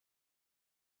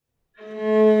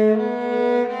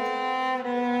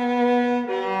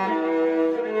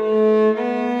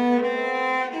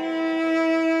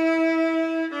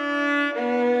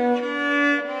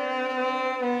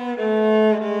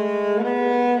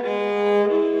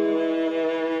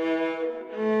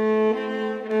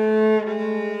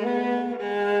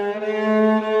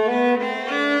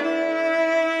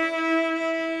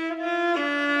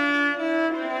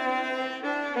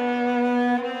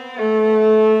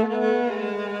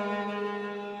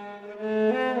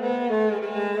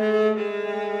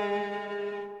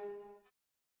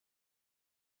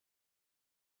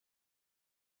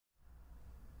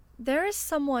There is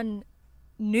someone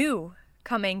new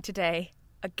coming today,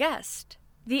 a guest.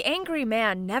 The angry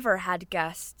man never had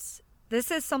guests.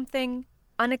 This is something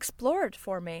unexplored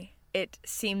for me. It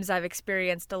seems I've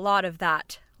experienced a lot of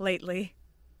that lately.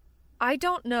 I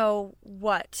don't know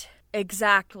what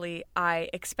exactly I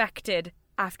expected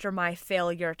after my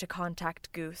failure to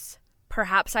contact Goose.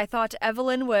 Perhaps I thought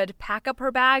Evelyn would pack up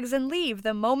her bags and leave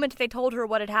the moment they told her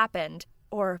what had happened,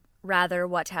 or rather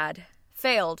what had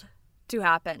failed to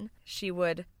happen. She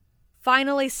would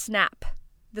finally snap,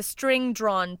 the string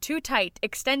drawn too tight,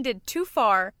 extended too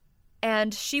far,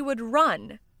 and she would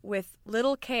run with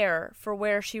little care for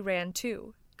where she ran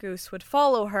to. Goose would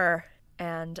follow her,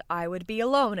 and I would be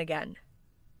alone again.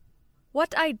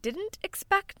 What I didn't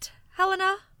expect,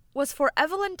 Helena, was for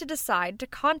Evelyn to decide to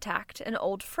contact an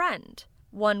old friend,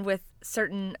 one with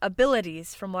certain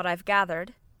abilities from what I've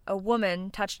gathered, a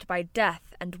woman touched by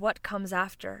death and what comes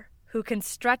after, who can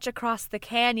stretch across the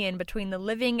canyon between the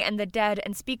living and the dead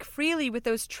and speak freely with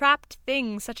those trapped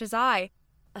things such as I,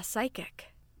 a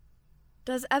psychic.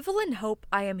 Does Evelyn hope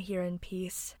I am here in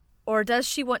peace? Or does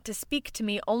she want to speak to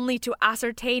me only to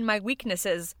ascertain my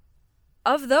weaknesses?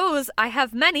 Of those, I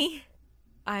have many.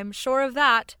 I'm sure of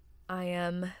that. I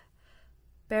am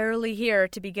barely here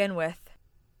to begin with.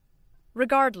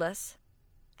 Regardless,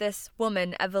 this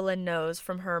woman Evelyn knows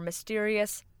from her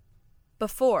mysterious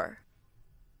before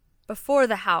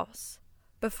the house,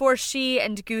 before she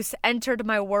and Goose entered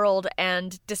my world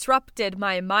and disrupted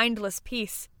my mindless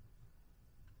peace.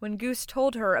 When Goose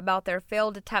told her about their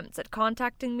failed attempts at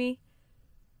contacting me,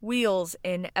 wheels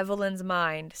in Evelyn's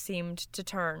mind seemed to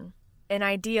turn, an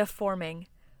idea forming,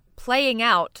 playing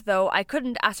out, though I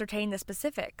couldn't ascertain the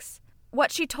specifics.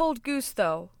 What she told Goose,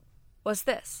 though, was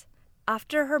this.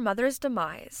 After her mother's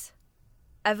demise,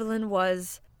 Evelyn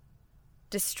was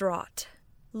distraught,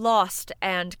 lost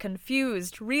and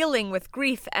confused, reeling with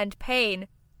grief and pain.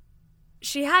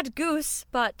 She had Goose,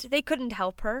 but they couldn't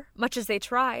help her, much as they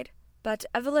tried. But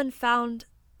Evelyn found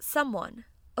someone,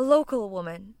 a local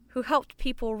woman, who helped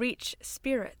people reach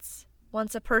spirits.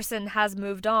 Once a person has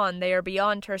moved on, they are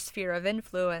beyond her sphere of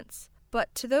influence.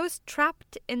 But to those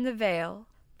trapped in the veil,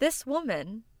 this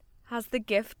woman has the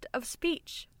gift of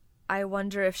speech. I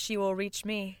wonder if she will reach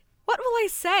me. What will I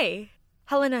say?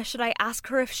 Helena, should I ask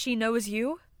her if she knows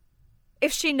you?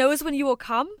 If she knows when you will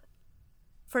come?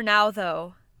 For now,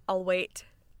 though, I'll wait.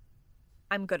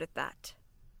 I'm good at that.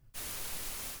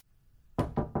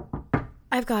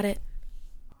 I've got it.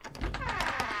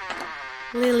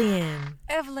 Lillian.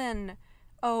 Evelyn.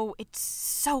 Oh, it's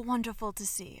so wonderful to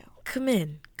see you. Come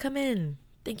in. Come in.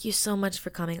 Thank you so much for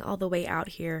coming all the way out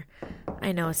here.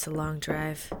 I know it's a long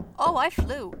drive. Oh, I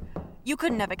flew. You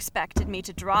couldn't have expected me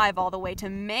to drive all the way to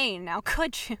Maine, now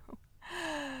could you?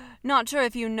 Not sure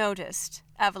if you noticed,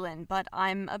 Evelyn, but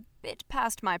I'm a bit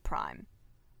past my prime.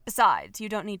 Besides, you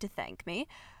don't need to thank me.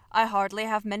 I hardly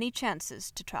have many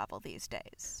chances to travel these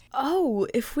days. Oh,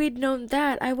 if we'd known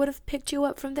that, I would have picked you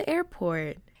up from the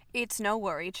airport. It's no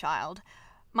worry, child.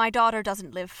 My daughter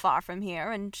doesn't live far from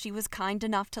here, and she was kind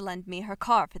enough to lend me her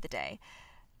car for the day.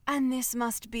 And this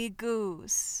must be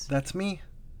Goose. That's me.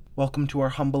 Welcome to our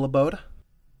humble abode.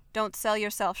 Don't sell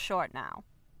yourself short now.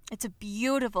 It's a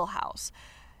beautiful house.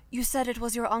 You said it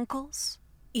was your uncle's?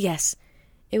 Yes,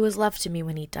 it was left to me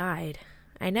when he died.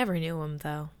 I never knew him,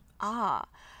 though. Ah,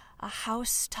 a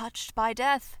house touched by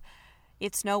death.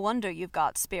 It's no wonder you've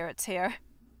got spirits here.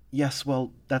 Yes,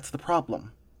 well, that's the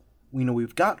problem. We know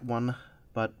we've got one,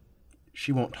 but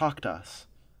she won't talk to us.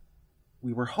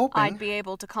 We were hoping I'd be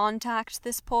able to contact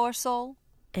this poor soul?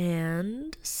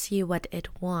 And see what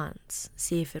it wants.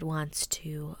 See if it wants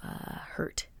to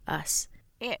hurt us.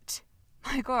 It?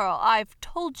 My girl, I've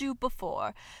told you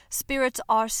before, spirits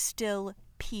are still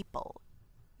people.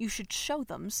 You should show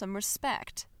them some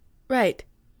respect. Right.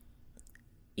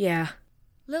 Yeah.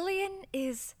 Lillian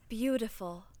is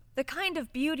beautiful. The kind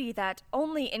of beauty that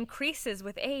only increases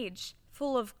with age,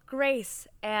 full of grace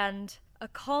and a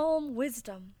calm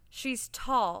wisdom. She's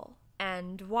tall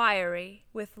and wiry,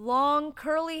 with long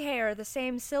curly hair the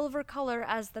same silver color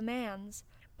as the man's.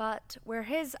 But where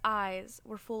his eyes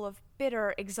were full of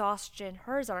bitter exhaustion,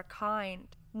 hers are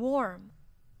kind, warm.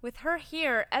 With her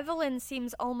here, Evelyn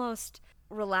seems almost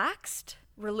relaxed,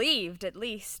 relieved at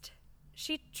least.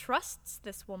 She trusts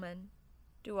this woman.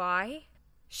 Do I?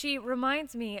 She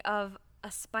reminds me of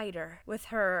a spider with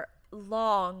her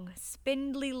long,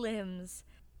 spindly limbs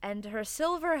and her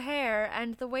silver hair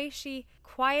and the way she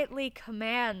quietly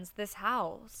commands this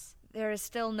house. There is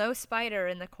still no spider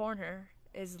in the corner.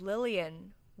 Is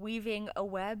Lillian weaving a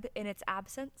web in its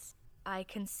absence? I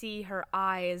can see her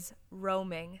eyes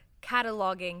roaming,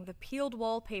 cataloging the peeled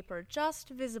wallpaper just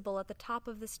visible at the top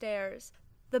of the stairs,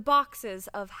 the boxes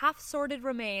of half-sorted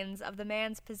remains of the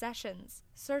man's possessions,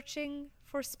 searching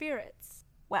for spirits.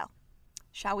 Well,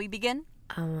 shall we begin?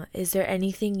 Is there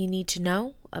anything you need to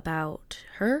know about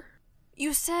her?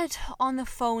 You said on the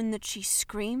phone that she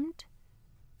screamed?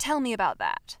 Tell me about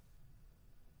that.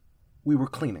 We were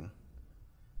cleaning,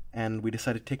 and we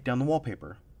decided to take down the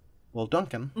wallpaper. Well,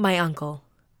 Duncan My uncle.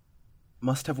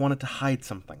 must have wanted to hide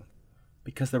something,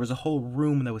 because there was a whole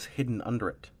room that was hidden under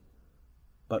it.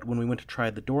 But when we went to try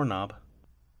the doorknob,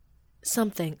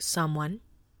 Someone,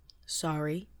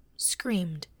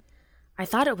 screamed. I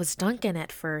thought it was Duncan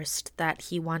at first, that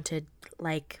he wanted,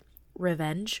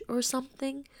 revenge or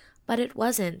something, but it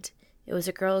wasn't. It was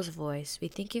a girl's voice. We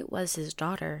think it was his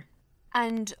daughter.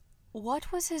 And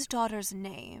what was his daughter's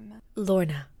name?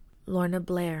 Lorna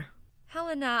Blair.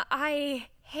 Helena, I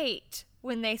hate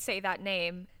when they say that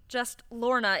name. Just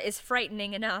Lorna is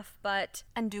frightening enough, but...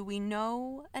 And do we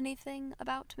know anything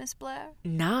about Miss Blair?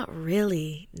 Not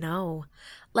really, no.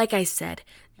 Like I said,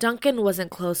 Duncan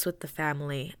wasn't close with the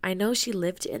family. I know she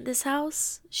lived in this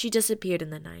house. She disappeared in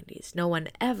the 90s. No one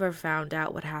ever found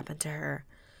out what happened to her.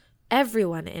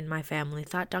 Everyone in my family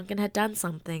thought Duncan had done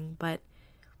something, but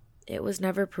it was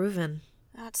never proven.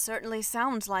 That certainly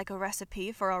sounds like a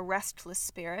recipe for a restless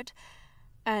spirit.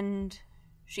 And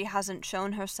she hasn't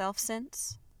shown herself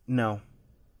since? no.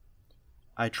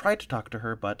 I tried to talk to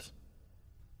her, but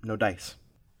no dice.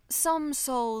 Some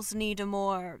souls need a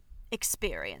more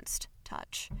experienced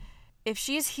touch. If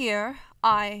she's here,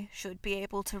 I should be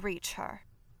able to reach her.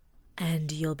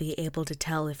 And you'll be able to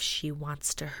tell if she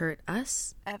wants to hurt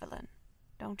us? Evelyn,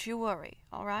 don't you worry,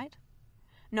 all right?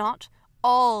 Not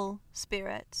all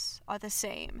spirits are the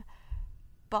same.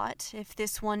 But if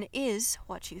this one is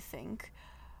what you think,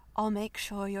 I'll make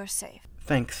sure you're safe.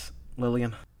 Thanks,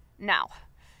 Lillian. Now,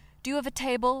 do you have a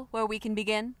table where we can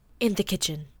begin? In the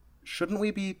kitchen. Shouldn't we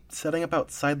be setting up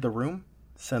outside the room,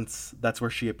 since that's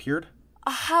where she appeared?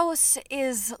 A house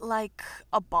is like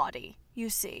a body,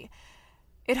 you see.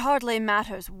 It hardly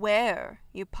matters where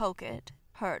you poke it,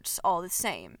 hurts all the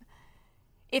same.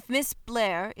 If Miss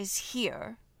Blair is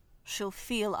here, she'll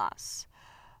feel us.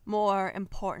 More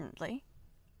importantly,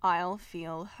 I'll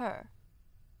feel her.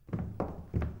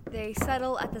 They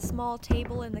settle at the small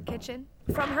table in the kitchen.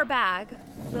 From her bag,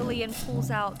 Lillian pulls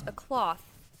out a cloth,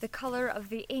 the color of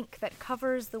the ink that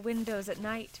covers the windows at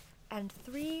night, and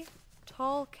 3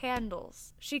 tall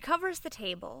candles. She covers the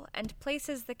table and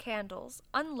places the candles,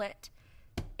 unlit,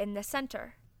 in the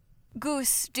center.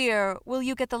 Goose, dear, will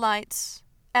you get the lights?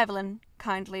 Evelyn,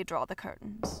 kindly draw the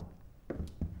curtains.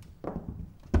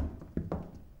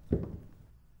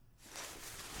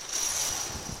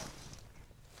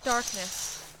 Darkness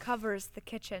covers the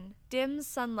kitchen, dim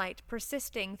sunlight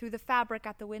persisting through the fabric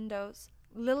at the windows.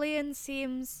 Lillian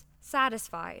seems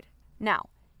satisfied. Now,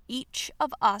 each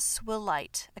of us will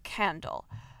light a candle,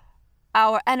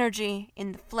 our energy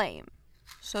in the flame,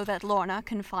 so that Lorna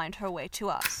can find her way to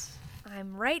us.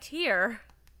 I'm right here.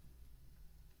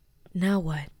 Now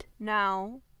what?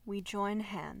 Now we join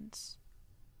hands.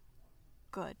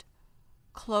 Good.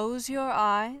 Close your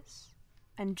eyes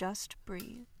and just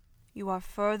breathe. You are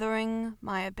furthering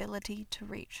my ability to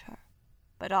reach her,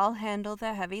 but I'll handle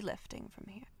the heavy lifting from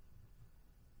here.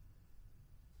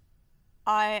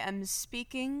 I am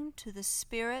speaking to the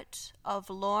spirit of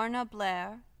Lorna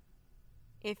Blair.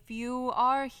 If you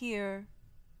are here,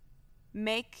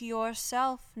 make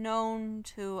yourself known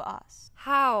to us.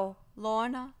 How?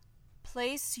 Lorna,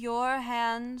 place your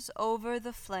hands over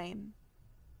the flame.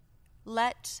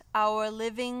 Let our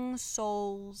living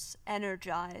souls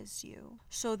energize you,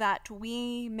 so that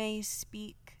we may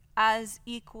speak as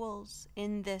equals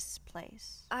in this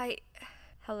place.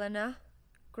 Helena,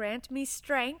 grant me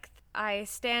strength. I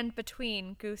stand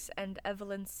between Goose and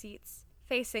Evelyn's seats,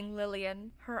 facing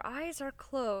Lillian. Her eyes are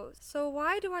closed, so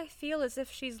why do I feel as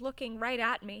if she's looking right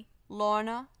at me?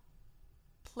 Lorna,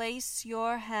 place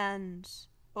your hands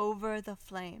over the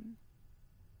flame.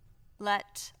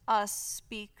 Let us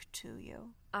speak to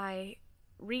you. I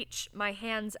reach my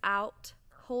hands out,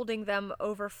 holding them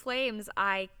over flames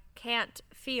I can't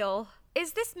feel.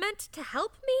 Is this meant to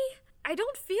help me? I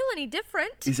don't feel any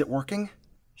different. Is it working?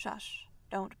 Shush.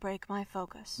 Don't break my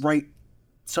focus. Right.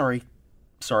 Sorry.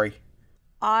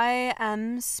 I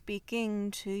am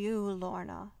speaking to you,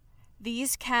 Lorna.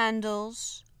 These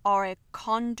candles are a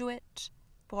conduit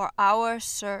for our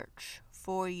search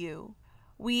for you.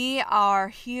 We are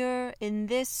here in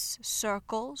this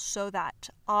circle so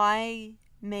that I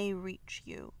may reach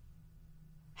you.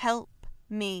 Help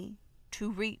me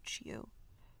to reach you.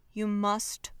 You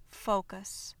must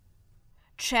focus.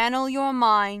 Channel your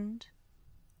mind.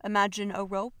 Imagine a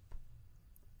rope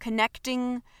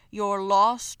connecting your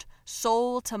lost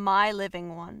soul to my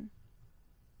living one.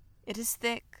 It is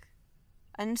thick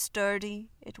and sturdy.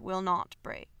 It will not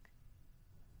break.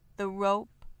 The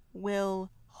rope will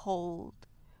hold.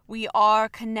 We are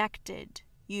connected,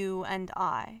 you and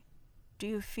I. Do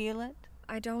you feel it?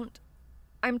 I don't.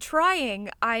 I'm trying.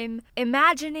 I'm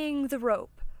imagining the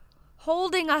rope,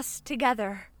 holding us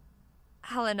together.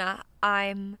 Helena,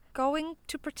 I'm going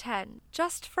to pretend,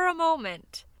 just for a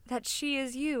moment, that she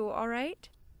is you, all right?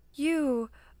 You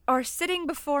are sitting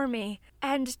before me,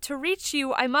 and to reach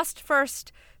you, I must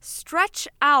first stretch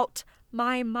out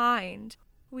my mind.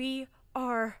 We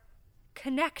are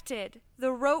connected.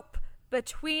 The rope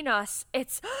between us,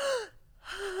 it's...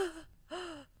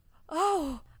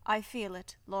 Oh! I feel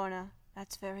it, Lorna.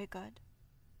 That's very good.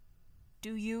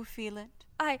 Do you feel it?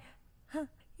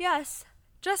 Yes.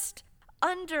 Just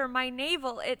under my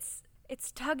navel, it's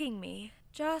tugging me.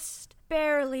 Just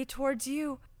barely towards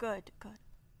you. Good.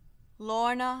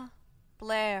 Lorna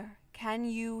Blair, can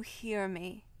you hear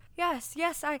me? Yes,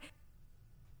 I...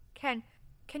 Can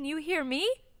you hear me?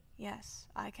 Yes,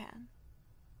 I can.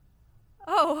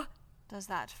 Oh. Does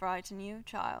that frighten you,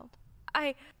 child?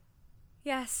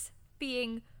 Yes,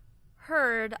 being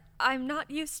heard. I'm not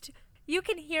used to... You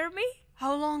can hear me?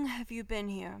 How long have you been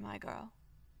here, my girl?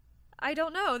 I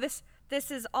don't know. This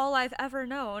is all I've ever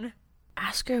known.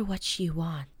 Ask her what she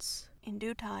wants. In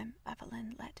due time,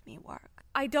 Evelyn, let me work.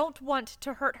 I don't want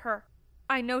to hurt her.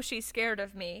 I know she's scared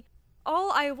of me.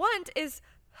 All I want is...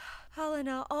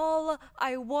 Helena, all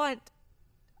I want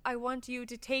you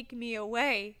to take me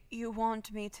away. You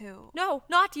want me to? No,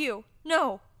 not you.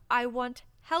 No, I want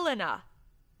Helena.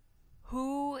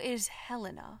 Who is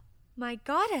Helena? My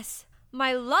goddess,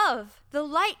 my love, the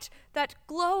light that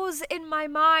glows in my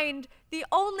mind, the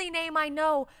only name I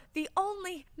know, the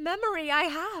only memory I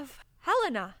have.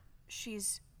 Helena.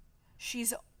 She's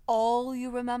all you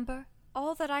remember?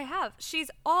 All that I have. She's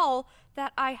all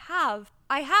that I have.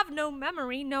 I have no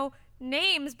memory, no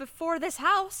names before this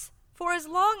house. For as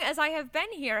long as I have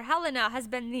been here, Helena has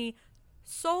been the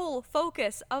sole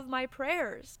focus of my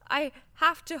prayers. I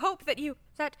have to hope that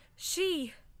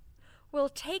she will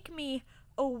take me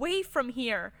away from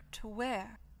here. To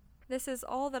where? This is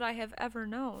all that I have ever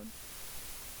known.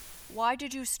 Why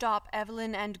did you stop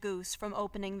Evelyn and Goose from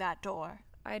opening that door?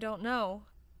 I don't know.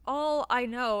 All I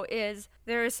know is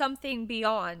there is something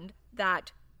beyond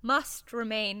that must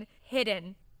remain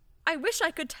hidden. I wish I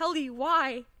could tell you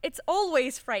why. It's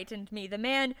always frightened me. The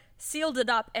man sealed it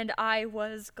up, and I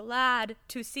was glad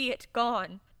to see it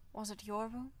gone. Was it your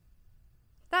room?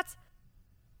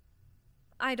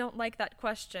 I don't like that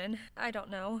question. I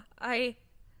don't know. I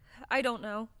don't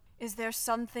know. Is there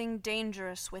something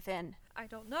dangerous within? I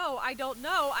don't know.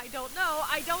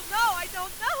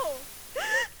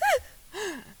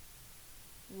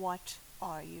 What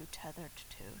are you tethered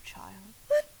to, child?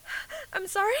 I'm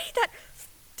sorry?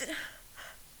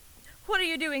 What are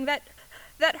you doing? That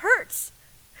hurts.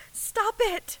 Stop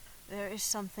it. There is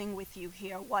something with you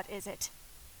here. What is it?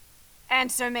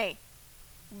 Answer me.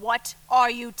 What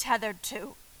are you tethered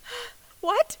to?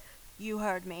 What? You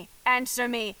heard me. Answer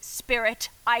me, spirit.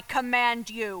 I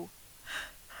command you.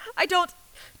 I don't...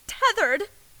 Tethered?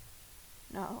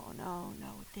 No.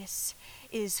 This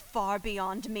is far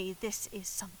beyond me. This is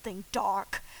something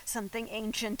dark, something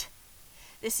ancient.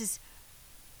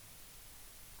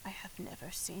 I have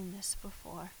never seen this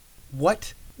before.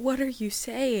 What? What are you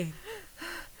saying?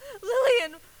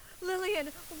 Lillian,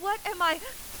 what am I...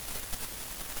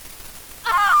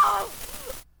 Oh!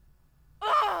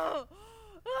 Oh!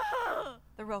 Oh!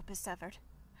 The rope is severed.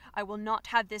 I will not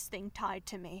have this thing tied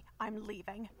to me. I'm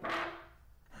leaving.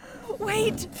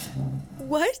 Wait!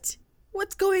 What?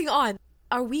 What's going on?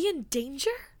 Are we in danger?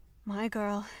 My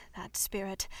girl, that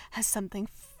spirit has something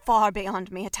far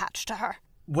beyond me attached to her.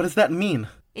 What does that mean?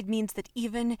 It means that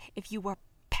even if you were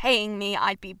paying me,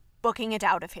 I'd be booking it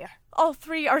out of here. All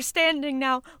three are standing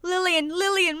now.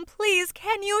 Lillian, please,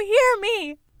 can you hear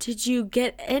me? Did you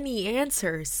get any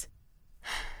answers?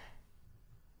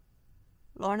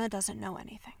 Lorna doesn't know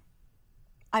anything.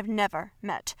 I've never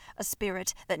met a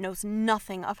spirit that knows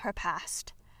nothing of her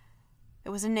past.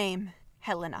 There was a name,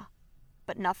 Helena,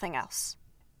 but nothing else.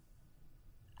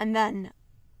 And then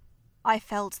I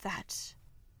felt that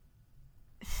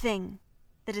thing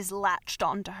that is latched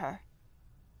onto her.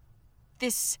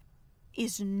 This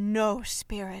is no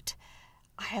spirit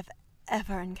I have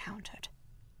ever encountered.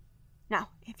 Now,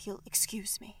 if you'll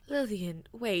excuse me. Lillian,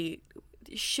 wait.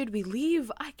 Should we leave?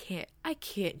 I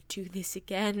can't do this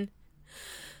again.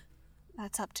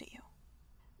 That's up to you.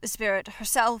 The spirit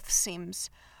herself seems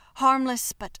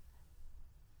harmless, but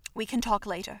we can talk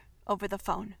later, over the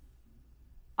phone.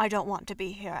 I don't want to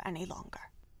be here any longer.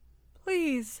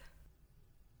 Please.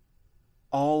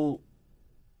 I'll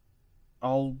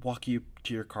walk you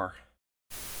to your car.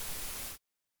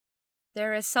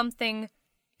 There is something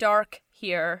dark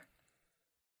here.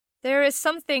 There is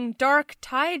something dark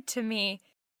tied to me.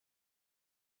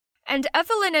 And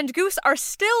Evelyn and Goose are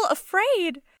still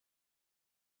afraid.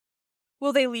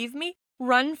 Will they leave me?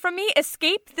 Run from me?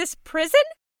 Escape this prison?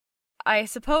 I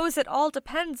suppose it all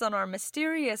depends on our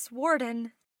mysterious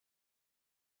warden.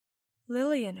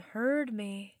 Lillian heard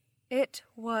me. It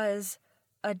was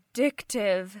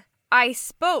addictive. I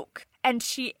spoke, and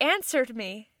she answered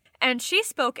me. And she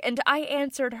spoke, and I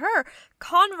answered her.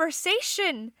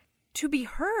 Conversation. To be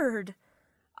heard.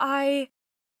 I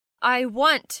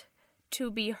want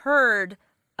to be heard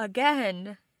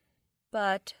again.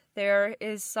 But there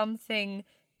is something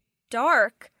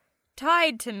dark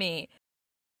tied to me.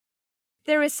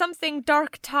 There is something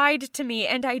dark tied to me,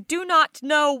 and I do not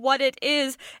know what it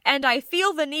is, and I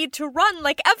feel the need to run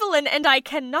like Evelyn, and I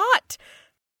cannot.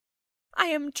 I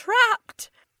am trapped.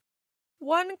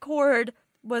 One cord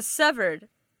was severed,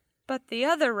 but the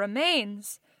other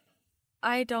remains.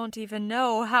 I don't even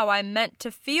know how I'm meant to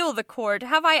feel the cord.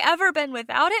 Have I ever been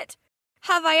without it?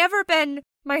 Have I ever been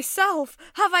myself?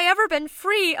 Have I ever been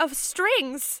free of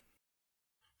strings?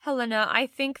 Helena, I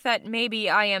think that maybe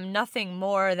I am nothing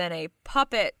more than a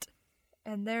puppet,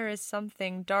 and there is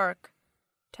something dark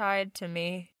tied to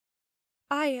me.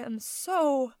 I am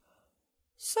so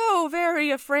very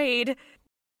afraid.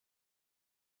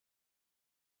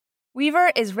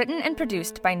 Weaver is written and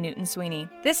produced by Newton Sweeney.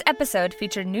 This episode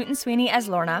featured Newton Sweeney as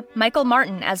Lorna, Michael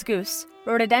Martin as Goose,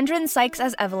 Rhododendron Sykes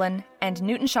as Evelyn, and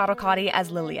Newton Shuttlecotty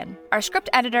as Lillian. Our script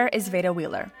editor is Veda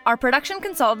Wheeler. Our production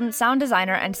consultant, sound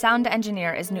designer, and sound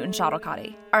engineer is Newton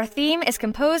Shuttlecotty. Our theme is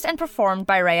composed and performed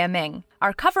by Rhea Ming.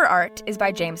 Our cover art is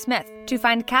by James Smith. To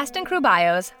find cast and crew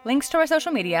bios, links to our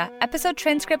social media, episode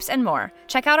transcripts, and more,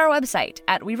 check out our website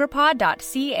at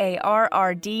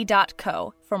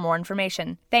weaverpod.carrd.co for more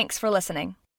information. Thanks for listening.